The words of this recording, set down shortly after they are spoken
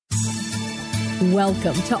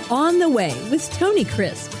Welcome to On the Way with Tony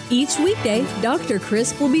Crisp. Each weekday, Dr.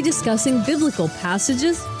 Crisp will be discussing biblical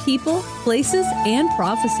passages, people, places, and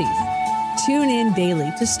prophecies. Tune in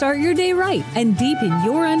daily to start your day right and deepen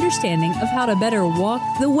your understanding of how to better walk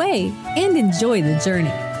the way and enjoy the journey.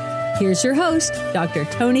 Here's your host, Dr.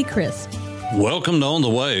 Tony Crisp. Welcome to On the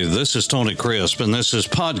Way. This is Tony Crisp, and this is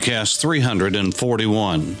podcast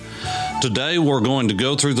 341. Today, we're going to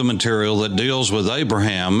go through the material that deals with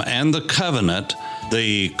Abraham and the covenant,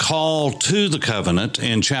 the call to the covenant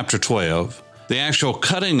in chapter 12, the actual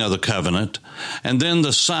cutting of the covenant, and then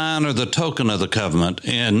the sign or the token of the covenant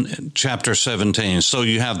in chapter 17. So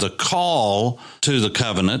you have the call to the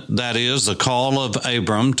covenant, that is the call of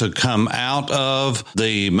Abram to come out of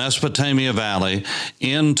the Mesopotamia Valley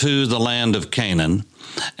into the land of Canaan.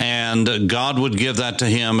 And God would give that to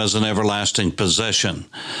him as an everlasting possession.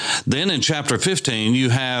 Then in chapter 15, you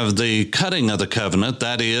have the cutting of the covenant.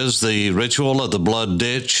 That is the ritual of the blood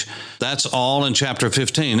ditch. That's all in chapter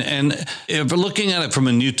 15. And if we're looking at it from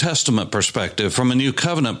a New Testament perspective, from a New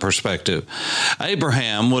Covenant perspective,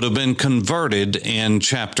 Abraham would have been converted in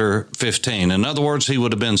chapter 15. In other words, he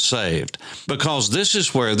would have been saved. Because this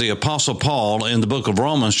is where the Apostle Paul in the book of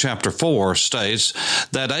Romans chapter 4 states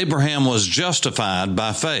that Abraham was justified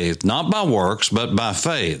by faith, not by works, but by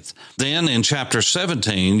faith. Then in chapter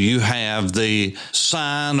 17, you have the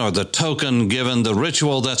sign or the token given, the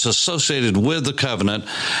ritual that's associated with the covenant.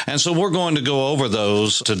 And so we're going to go over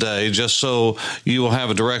those today just so you will have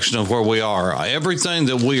a direction of where we are. Everything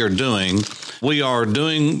that we are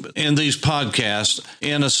doing in these podcasts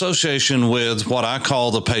in association with what I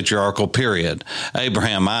call the patriarchal period,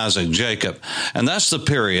 Abraham, Isaac, Jacob. And that's the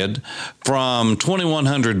period from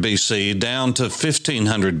 2100 BC down to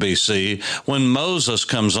 1500 BC when Moses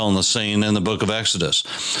comes on the scene in the book of Exodus.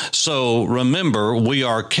 So remember, we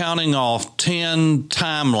are counting off 10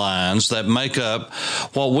 timelines that make up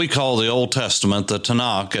what we call the Old Testament, the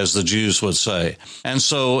Tanakh, as the Jews would say. And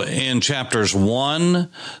so in chapters 1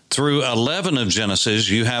 through 11 of Genesis,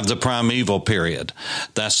 you have the primeval period.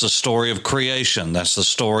 That's the story of creation. That's the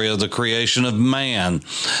story of the creation of man,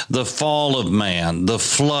 the fall of man, the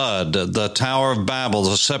flood, the Tower of Babel,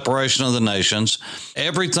 the separation of the nations.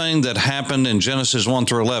 Everything that happened in Genesis 1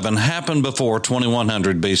 through 11 happened before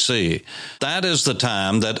 2100 BC. That is the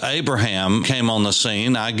time that Abraham came on the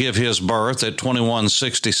scene. I give his birth at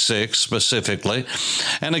 2166 specifically.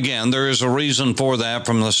 And again, there is a reason for that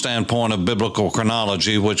from the standpoint of biblical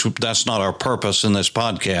chronology, which that's not our purpose in this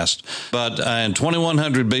podcast. But in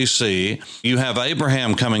 2100 BC, you have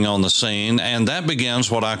Abraham coming on the scene, and that begins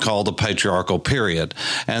what I call the patriarchal period.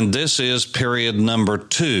 And this is period number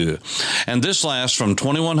 2. And this lasts from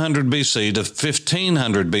 2100 BC to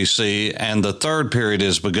 1500 BC, and the third period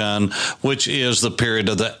is begun, which is the period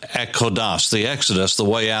of the Exodus, the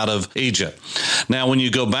way out of Egypt. Now, when you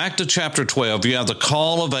go back to chapter 12, you have the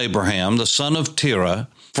call of Abraham, the son of Terah,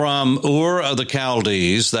 from Ur of the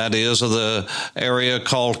Chaldees, that is, of the area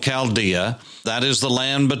called Chaldea. That is the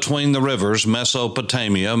land between the rivers,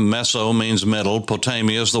 Mesopotamia. Meso means middle.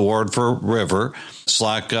 Potamia is the word for river. It's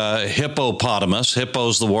like hippopotamus. Hippo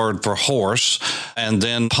is the word for horse. And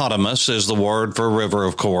then potamus is the word for river,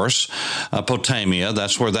 of course. Potamia,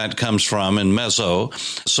 that's where that comes from in Meso.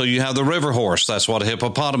 So you have the river horse. That's what a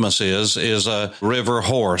hippopotamus is a river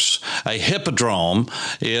horse. A hippodrome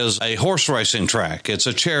is a horse racing track. It's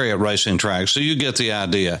a chariot racing track. So you get the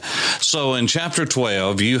idea. So in chapter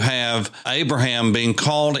 12, you have Abraham being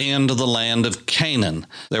called into the land of Canaan.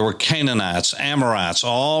 There were Canaanites, Amorites,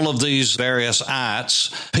 all of these various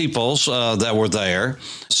peoples that were there.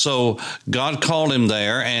 So God called him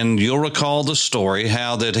there, and you'll recall the story,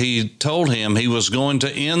 how that he told him he was going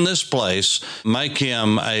to, in this place, make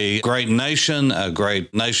him a great nation. A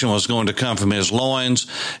great nation was going to come from his loins.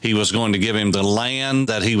 He was going to give him the land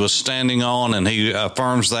that he was standing on, and he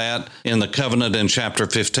affirms that in the covenant in chapter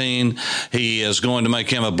 15. He is going to make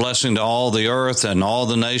him a blessing to all the earth and all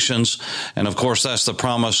the nations. And of course, that's the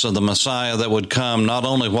promise of the Messiah that would come, not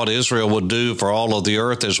only what Israel would do for all of the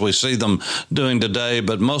earth as we see them doing today,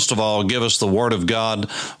 but most of all, give us the Word of God,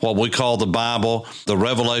 what we call the Bible, the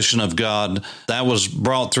revelation of God. That was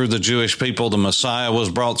brought through the Jewish people. The Messiah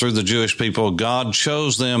was brought through the Jewish people. God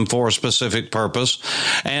chose them for a specific purpose,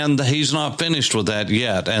 and he's not finished with that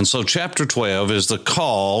yet. And so chapter 12 is the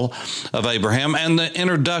call of Abraham and the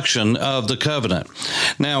introduction of the covenant.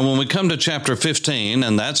 Now, when we come to chapter 15,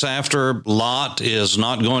 and that's after Lot is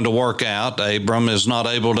not going to work out. Abram is not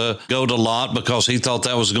able to go to Lot because he thought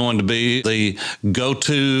that was going to be the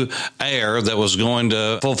go-to heir that was going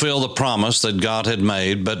to fulfill the promise that God had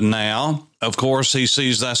made. But now Of course, he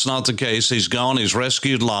sees that's not the case. He's gone. He's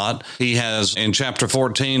rescued Lot. He has, in chapter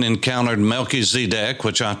 14, encountered Melchizedek,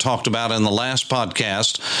 which I talked about in the last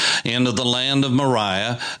podcast, into the land of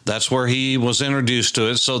Moriah. That's where he was introduced to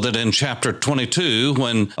it, so that in chapter 22,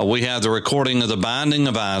 when we had the recording of the binding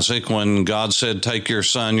of Isaac, when God said, take your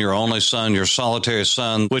son, your only son, your solitary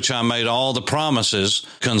son, which I made all the promises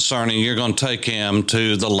concerning, you're going to take him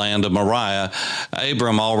to the land of Moriah.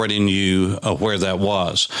 Abram already knew where that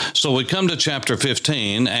was. So we come to chapter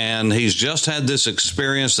 15, and he's just had this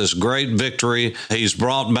experience, this great victory. He's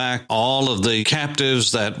brought back all of the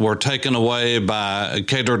captives that were taken away by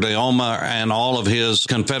Kedorlaomer and all of his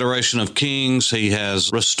confederation of kings. He has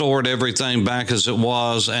restored everything back as it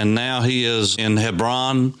was, and now he is in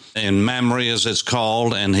Hebron, in Mamre as it's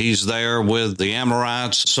called, and he's there with the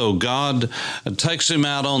Amorites. So God takes him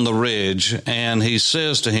out on the ridge, and he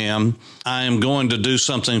says to him, I am going to do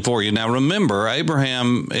something for you. Now remember,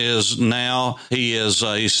 Abraham is now,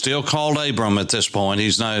 he's still called Abram at this point.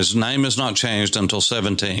 His name is not changed until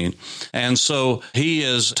 17. And so he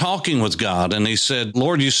is talking with God, and he said,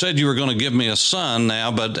 Lord, you said you were going to give me a son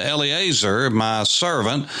now, but Eliezer, my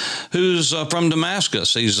servant, who's from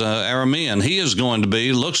Damascus, he's Aramean, he is going to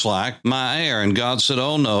be, looks like, my heir. And God said,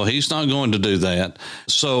 oh no, he's not going to do that.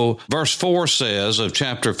 So verse 4 says of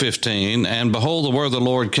chapter 15, and behold, the word of the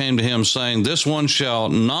Lord came to him, saying, this one shall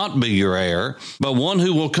not be your heir, but one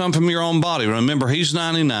who will come from your own body. Remember, he's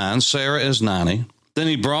 99, Sarah is 90. Then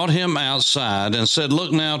he brought him outside and said,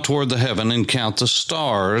 look now toward the heaven and count the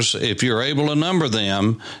stars. If you're able to number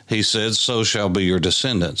them, he said, so shall be your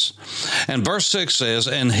descendants. And verse 6 says,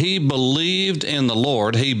 and he believed in the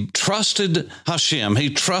Lord. He trusted Hashem. He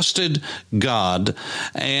trusted God,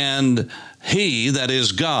 and he, that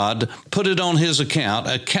is God, put it on his account,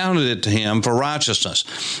 accounted it to him for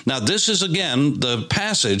righteousness. Now, this is, again, the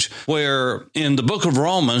passage where in the book of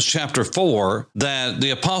Romans, chapter 4, that the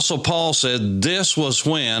Apostle Paul said this was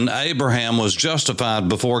when Abraham was justified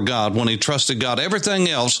before God, when he trusted God. Everything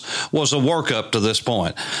else was a work up to this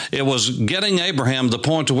point. It was getting Abraham to the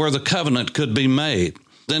point to where the covenant could be made.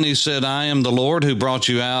 Then he said, I am the Lord who brought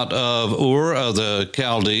you out of Ur of the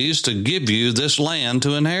Chaldees to give you this land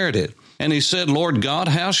to inherit it. And he said, Lord God,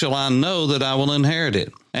 how shall I know that I will inherit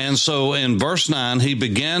it? And so in verse 9, he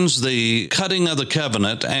begins the cutting of the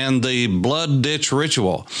covenant and the blood ditch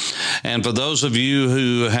ritual. And for those of you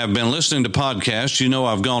who have been listening to podcasts, you know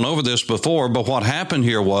I've gone over this before, but what happened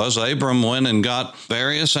here was Abram went and got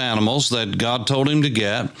various animals that God told him to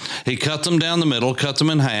get. He cut them down the middle, cut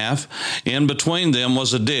them in half. In between them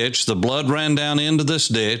was a ditch. The blood ran down into this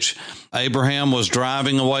ditch. Abraham was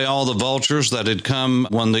driving away all the vultures that had come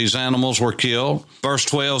when these animals were killed. Verse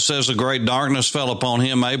 12 says, a great darkness fell upon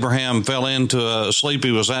him. Abraham fell into a sleep.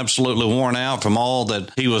 He was absolutely worn out from all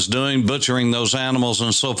that he was doing, butchering those animals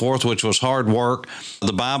and so forth, which was hard work.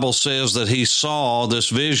 The Bible says that he saw this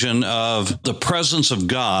vision of the presence of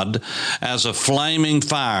God as a flaming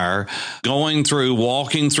fire going through,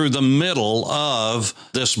 walking through the middle of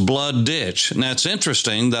this blood ditch. Now, it's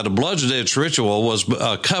interesting that a blood ditch ritual was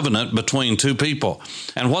a covenant between two people.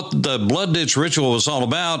 And what the blood ditch ritual was all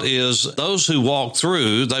about is those who walked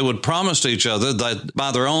through, they would promise to each other that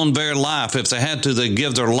by their own very life, if they had to, they'd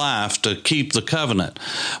give their life to keep the covenant.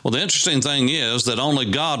 Well, the interesting thing is that only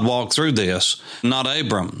God walked through this, not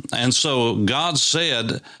Abram. And so God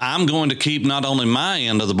said, I'm going to keep not only my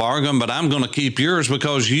end of the bargain, but I'm going to keep yours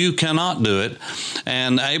because you cannot do it.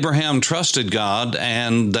 And Abraham trusted God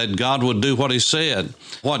and that God would do what he said.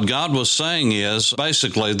 What God was saying is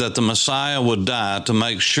basically that the Messiah would die to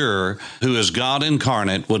make sure, who is God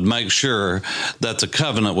incarnate, would make sure that the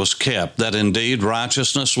covenant was kept, that indeed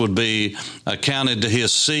righteousness would be accounted to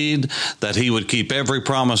his seed, that he would keep every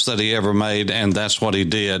promise that he ever made, and that's what he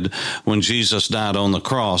did when Jesus died on the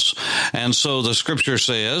cross. And so the scripture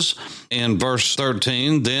says in verse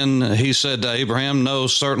 13, then he said to Abraham, know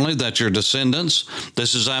certainly that your descendants,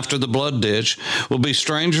 this is after the blood ditch, will be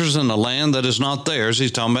strangers in a land that is not theirs.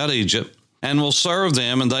 He's talking about Egypt. And will serve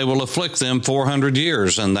them, and they will afflict them 400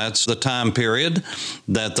 years. And that's the time period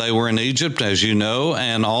that they were in Egypt, as you know,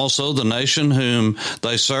 and also the nation whom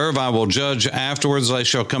they serve I will judge afterwards. They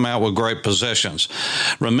shall come out with great possessions.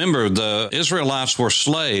 Remember, the Israelites were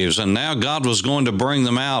slaves, and now God was going to bring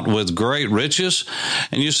them out with great riches.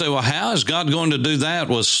 And you say, well, how is God going to do that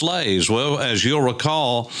with slaves? Well, as you'll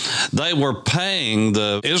recall, they were paying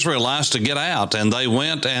the Israelites to get out, and they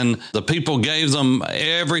went, and the people gave them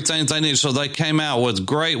everything they needed. So so they came out with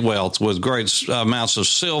great wealth, with great amounts of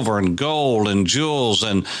silver and gold and jewels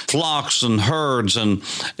and flocks and herds and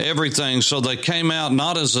everything. So they came out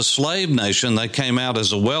not as a slave nation, they came out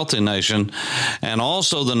as a wealthy nation, and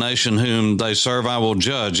also the nation whom they serve I will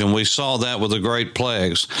judge. And we saw that with the great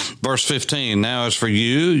plagues. Verse 15, now as for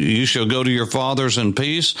you, you shall go to your fathers in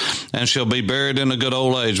peace and shall be buried in a good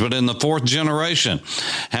old age. But in the fourth generation,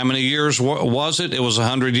 how many years was it? It was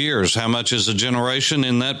 100 years. How much is a generation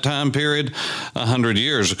in that time period? 100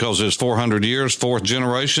 years, because it's 400 years. Fourth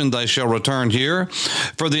generation, they shall return here.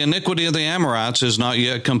 For the iniquity of the Amorites is not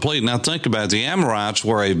yet complete. Now think about it. The Amorites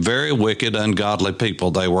were a very wicked, ungodly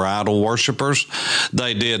people. They were idol worshipers.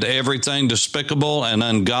 They did everything despicable and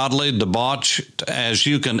ungodly, debauched as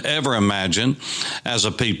you can ever imagine as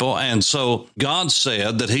a people. And so God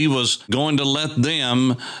said that he was going to let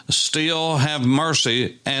them still have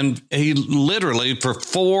mercy. And he literally, for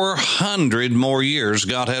 400 more years,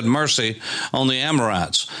 God had mercy on the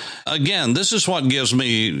Amorites. Again, this is what gives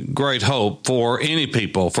me great hope for any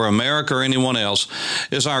people, for America or anyone else,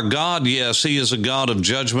 is our God. Yes, he is a God of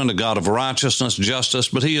judgment, a God of righteousness, justice,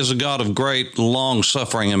 but he is a God of great long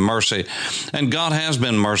suffering and mercy. And God has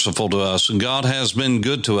been merciful to us. God has been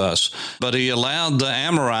good to us. But he allowed the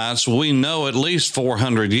Amorites, we know, at least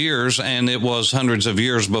 400 years, and it was hundreds of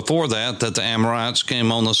years before that the Amorites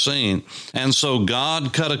came on the scene. And so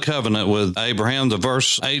God cut a covenant with Abraham. The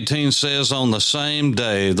verse 18 says, on the same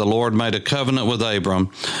day the Lord made a covenant with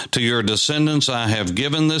Abram. To your descendants I have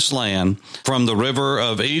given this land, from the river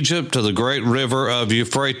of Egypt to the great river of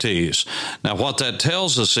Euphrates. Now what that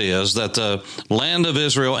tells us is that the land of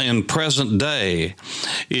Israel in present day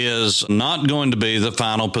is not going to be the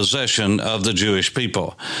final possession of the Jewish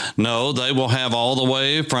people. No, they will have all the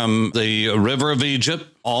way from the river of Egypt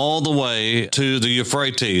all the way to the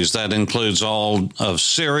Euphrates. That includes all of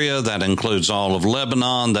Syria, that includes all of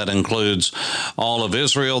Lebanon, that includes all of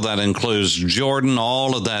Israel, that includes Jordan,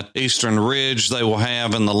 all of that eastern ridge they will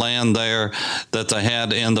have in the land there that they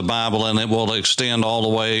had in the Bible, and it will extend all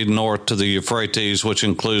the way north to the Euphrates, which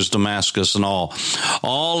includes Damascus and all.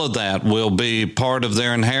 All of that will be part of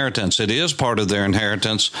their inheritance. It is part of their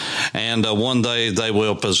inheritance, and one day they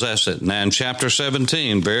will possess it. Now in chapter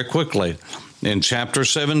 17, very quickly, in chapter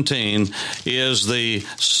 17 is the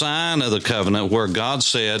sign of the covenant where God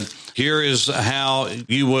said, here is how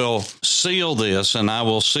you will seal this, and I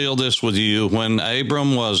will seal this with you. When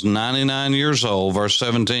Abram was 99 years old, verse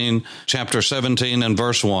 17, chapter 17 and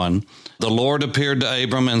verse 1, the Lord appeared to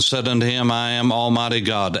Abram and said unto him, I am Almighty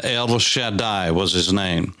God. El Shaddai was his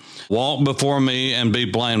name. Walk before me and be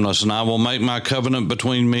blameless, and I will make my covenant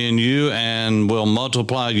between me and you and will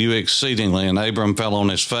multiply you exceedingly. And Abram fell on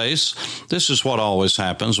his face. This is what always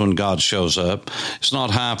happens when God shows up. It's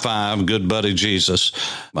not high five, good buddy Jesus.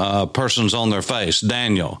 Person's on their face.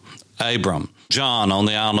 Daniel, Abram, John on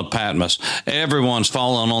the island of Patmos. Everyone's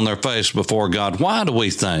fallen on their face before God. Why do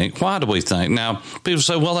we think? Now, people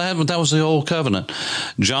say, well, that was the old covenant.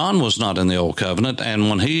 John was not in the old covenant, and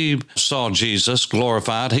when he saw Jesus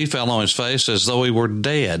glorified, he fell on his face as though he were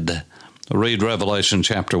dead. Read Revelation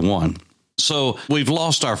chapter 1. So we've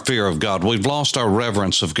lost our fear of God. We've lost our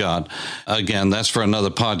reverence of God. Again, that's for another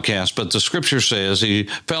podcast. But the scripture says he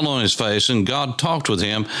fell on his face and God talked with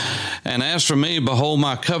him. And as for me, behold,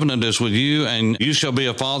 my covenant is with you, and you shall be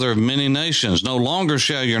a father of many nations. No longer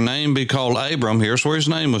shall your name be called Abram. Here's where his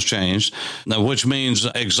name was changed, which means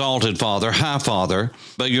exalted father, high father.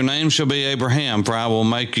 But your name shall be Abraham, for I will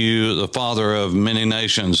make you the father of many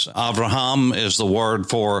nations. Avraham is the word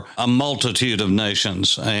for a multitude of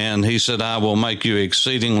nations. And he said, I will make you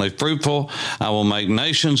exceedingly fruitful. I will make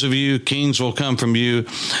nations of you. Kings will come from you.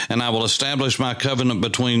 And I will establish my covenant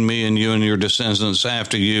between me and you and your descendants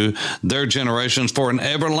after you, their generations, for an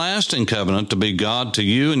everlasting covenant to be God to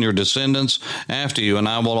you and your descendants after you. And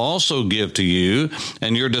I will also give to you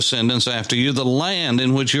and your descendants after you the land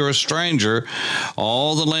in which you're a stranger,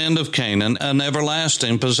 all the land of Canaan, an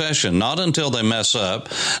everlasting possession. Not until they mess up,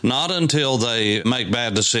 not until they make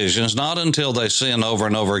bad decisions, not until they sin over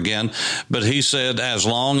and over again. But he said, as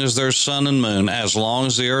long as there's sun and moon, as long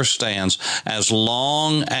as the earth stands, as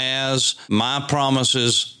long as my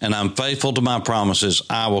promises, and I'm faithful to my promises,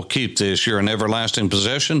 I will keep this. You're an everlasting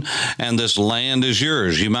possession, and this land is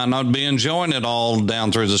yours. You might not be enjoying it all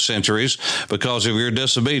down through the centuries because of your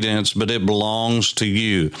disobedience, but it belongs to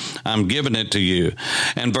you. I'm giving it to you.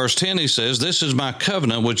 And verse 10, he says, this is my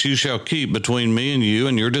covenant which you shall keep between me and you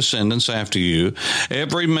and your descendants after you.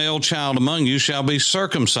 Every male child among you shall be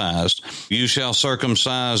circumcised, Christ. You shall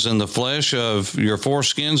circumcise in the flesh of your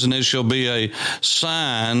foreskins, and it shall be a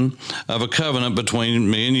sign of a covenant between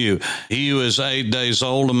me and you. He who is 8 days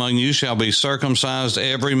old among you shall be circumcised,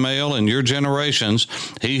 every male in your generations.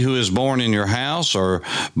 He who is born in your house or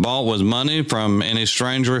bought with money from any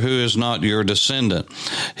stranger who is not your descendant.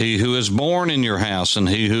 He who is born in your house and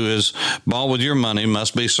he who is bought with your money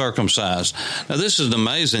must be circumcised. Now, this is an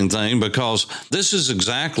amazing thing because this is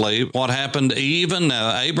exactly what happened even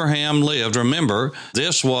now. Abraham lived. Remember,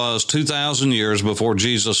 this was 2,000 years before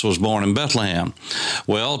Jesus was born in Bethlehem.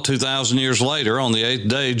 Well, 2,000 years later, on the 8th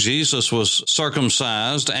day, Jesus was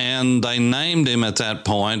circumcised, and they named him at that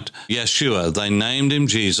point Yeshua. They named him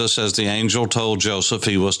Jesus, as the angel told Joseph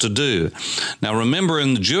he was to do. Now, remember,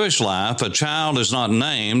 in the Jewish life, a child is not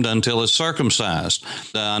named until it's circumcised.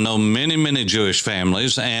 I know many Jewish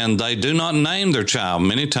families, and they do not name their child.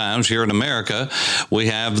 Many times here in America, we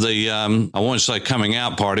have the, I won't say coming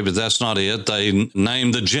out party, but that's not it. They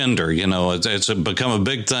name the gender. You know, it's become a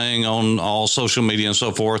big thing on all social media and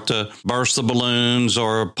so forth to burst the balloons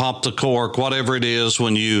or pop the cork, whatever it is,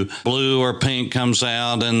 when you blue or pink comes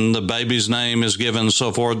out and the baby's name is given and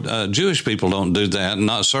so forth. Jewish people don't do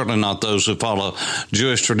that, certainly not those who follow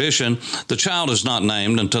Jewish tradition. The child is not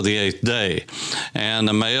named until the 8th day, and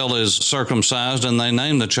the male is circumcised, and they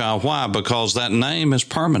name the child. Why? Because that name is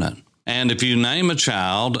permanent. And if you name a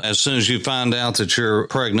child, as soon as you find out that you're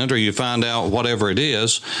pregnant or you find out whatever it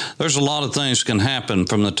is, there's a lot of things can happen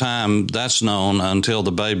from the time that's known until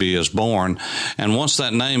the baby is born. And once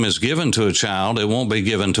that name is given to a child, it won't be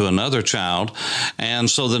given to another child. And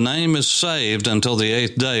so the name is saved until the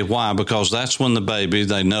 8th day. Why? Because that's when the baby,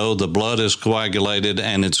 they know the blood is coagulated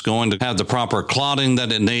and it's going to have the proper clotting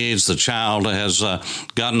that it needs. The child has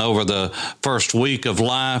gotten over the first week of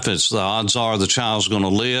life. The odds are the child's going to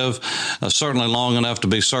live. Certainly long enough to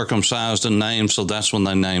be circumcised and named, so that's when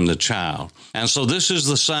they name the child. And so this is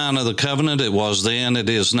the sign of the covenant. It was then, it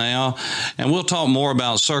is now. And we'll talk more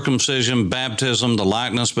about circumcision, baptism, the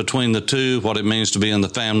likeness between the two, what it means to be in the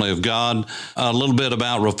family of God, a little bit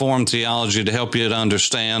about Reformed theology to help you to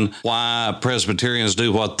understand why Presbyterians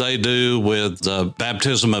do what they do with the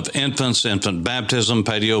baptism of infants, infant baptism,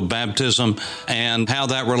 patio baptism, and how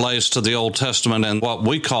that relates to the Old Testament and what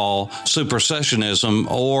we call supersessionism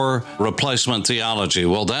or replacement theology.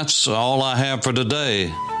 Well, that's all I have for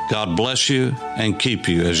today. God bless you and keep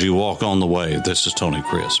you as you walk on the way. This is Tony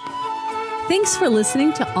Crisp. Thanks for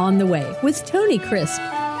listening to On the Way with Tony Crisp.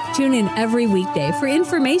 Tune in every weekday for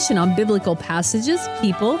information on biblical passages,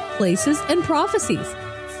 people, places, and prophecies.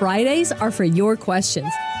 Fridays are for your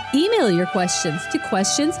questions. Email your questions to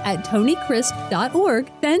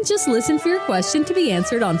questions@tonycrisp.org. Then just listen for your question to be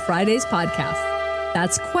answered on Friday's podcast.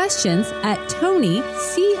 That's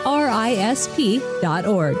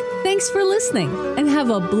questions@tonycrisp.org. Thanks for listening and have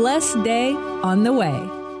a blessed day on the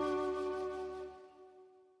way.